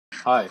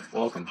Hi,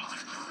 welcome.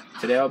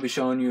 Today I'll be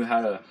showing you how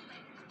to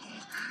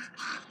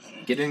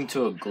get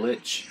into a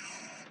glitch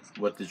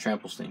with the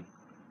Trample Steam.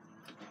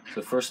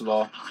 So first of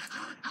all,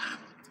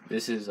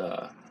 this is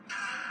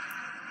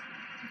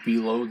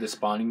below the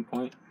spawning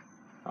point.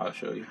 I'll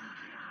show you.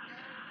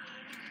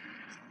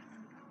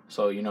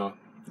 So you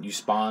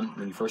spawn,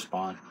 when you first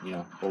spawn,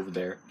 over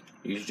there.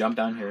 You just jump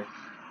down here.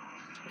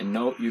 And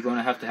no, you're going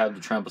to have the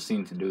Trample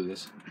Steam to do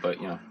this. But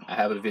I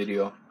have a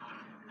video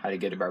how to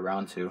get it by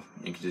round 2.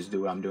 You can just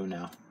do what I'm doing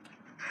now.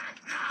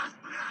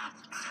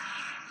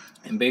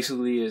 And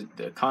basically,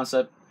 the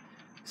concept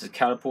is to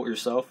catapult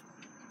yourself,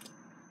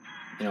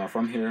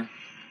 from here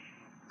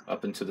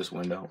up into this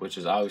window, which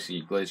is obviously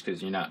a glitch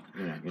because you're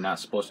not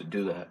supposed to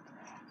do that.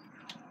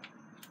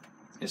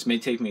 This may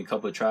take me a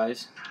couple of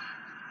tries.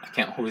 I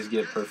can't always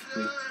get it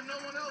perfectly,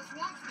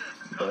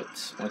 but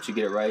once you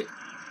get it right,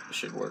 it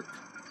should work.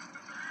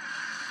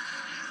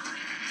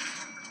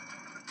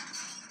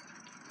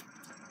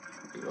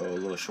 We go a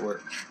little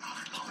short.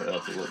 Let's put it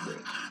up a little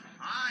bit.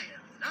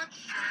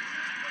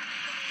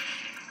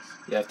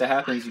 Yeah, if that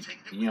happens, just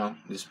you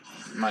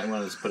might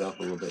want to just put it up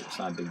a little bit. It's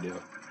not a big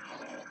deal.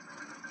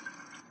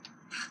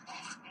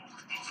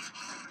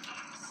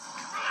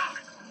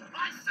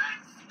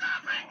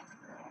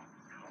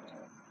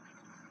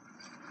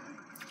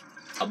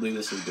 I believe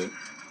this is good.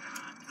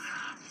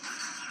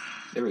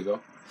 There we go.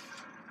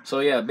 So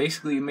yeah,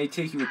 basically it may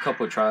take you a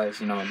couple of tries.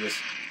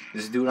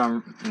 Just do it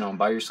on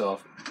by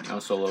yourself,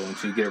 solo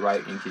until you get it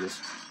right. And you can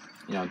just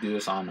do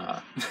this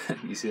on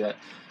you see that?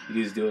 You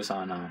can just do this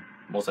on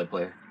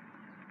multiplayer.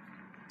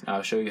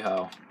 I'll show you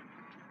how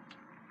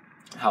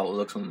it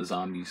looks when the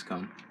zombies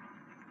come.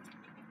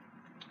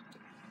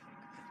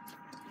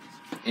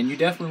 And you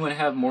definitely want to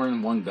have more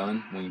than one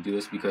gun when you do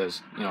this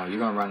because you're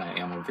gonna run out of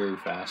ammo very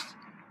fast.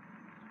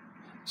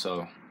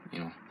 So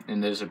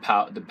and there's the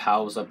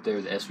POWs up there,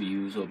 the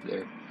SVUs up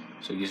there.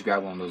 So you just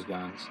grab one of those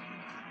guns.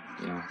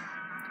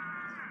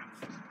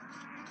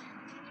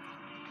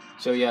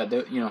 So yeah,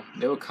 they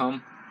will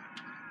come,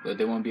 but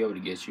they won't be able to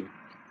get you.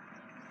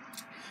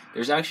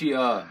 There's actually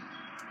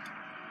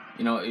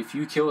if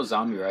you kill a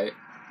zombie, right,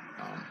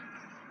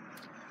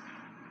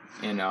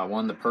 and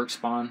one of the perks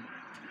spawn,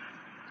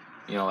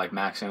 like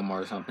max ammo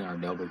or something, or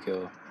double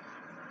kill,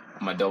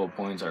 my double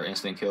points, or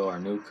instant kill, or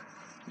nuke,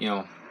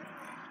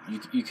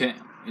 you can't,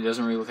 it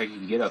doesn't really look like you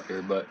can get up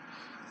here, but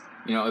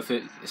if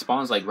it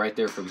spawns like right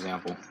there, for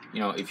example,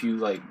 if you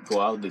like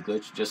go out of the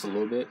glitch just a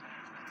little bit,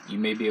 you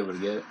may be able to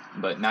get it,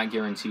 but not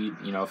guaranteed.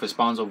 If it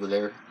spawns over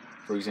there,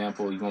 for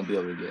example, you won't be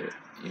able to get it.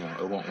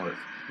 It won't work.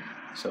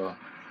 So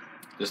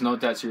just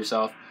note that to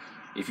yourself.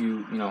 If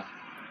you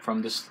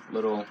from this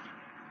little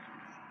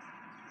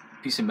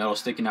piece of metal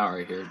sticking out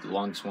right here, the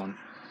longest one,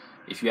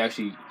 if you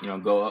actually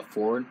go up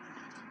forward,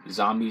 the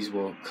zombies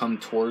will come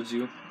towards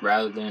you,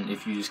 rather than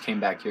if you just came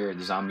back here,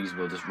 the zombies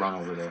will just run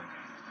over there.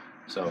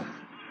 So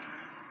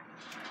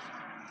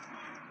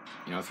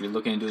if you're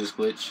looking to do this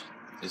glitch,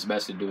 it's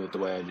best to do it the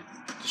way I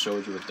just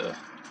showed you, with the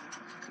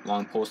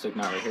long pole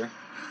sticking out right here.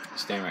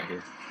 Stand right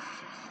here.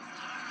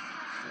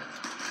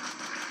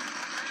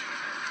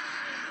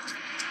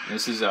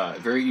 This is a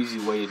very easy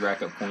way to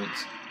rack up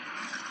points.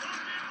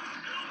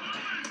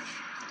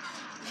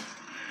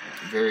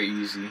 Very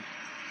easy.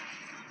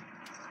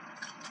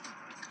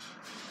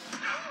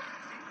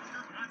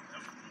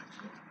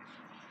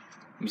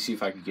 Let me see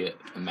if I could get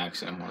a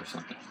max ammo or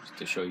something just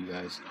to show you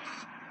guys.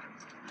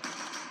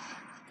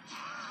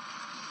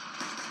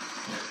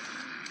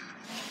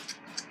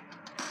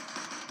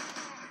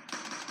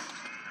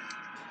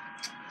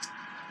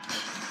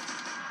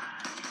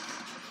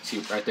 See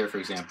right there, for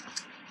example.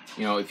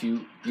 If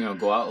you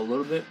go out a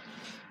little bit,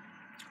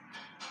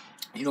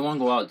 you don't want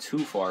to go out too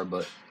far,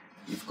 but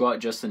if you go out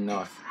just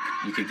enough,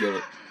 you could get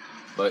it.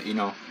 But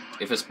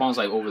if it spawns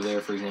like over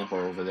there, for example,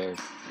 or over there,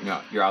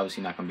 you're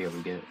obviously not gonna be able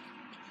to get it.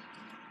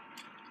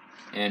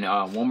 And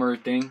one more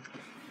thing,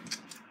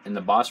 in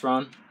the boss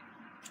round,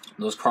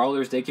 those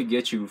crawlers, they could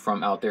get you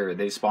from out there.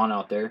 They spawn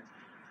out there,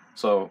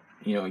 so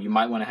you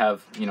might want to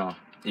have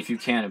if you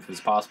can, if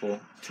it's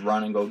possible, to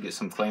run and go get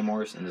some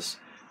claymores and just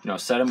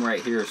set them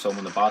right here, so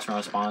when the boss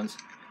round spawns,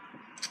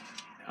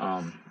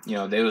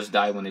 they just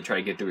die when they try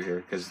to get through here,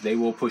 because they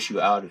will push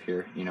you out of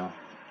here.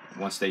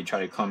 Once they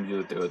try to come to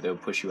it, they'll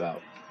push you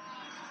out.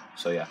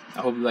 So yeah, I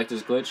hope you like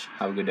this glitch.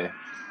 Have a good day.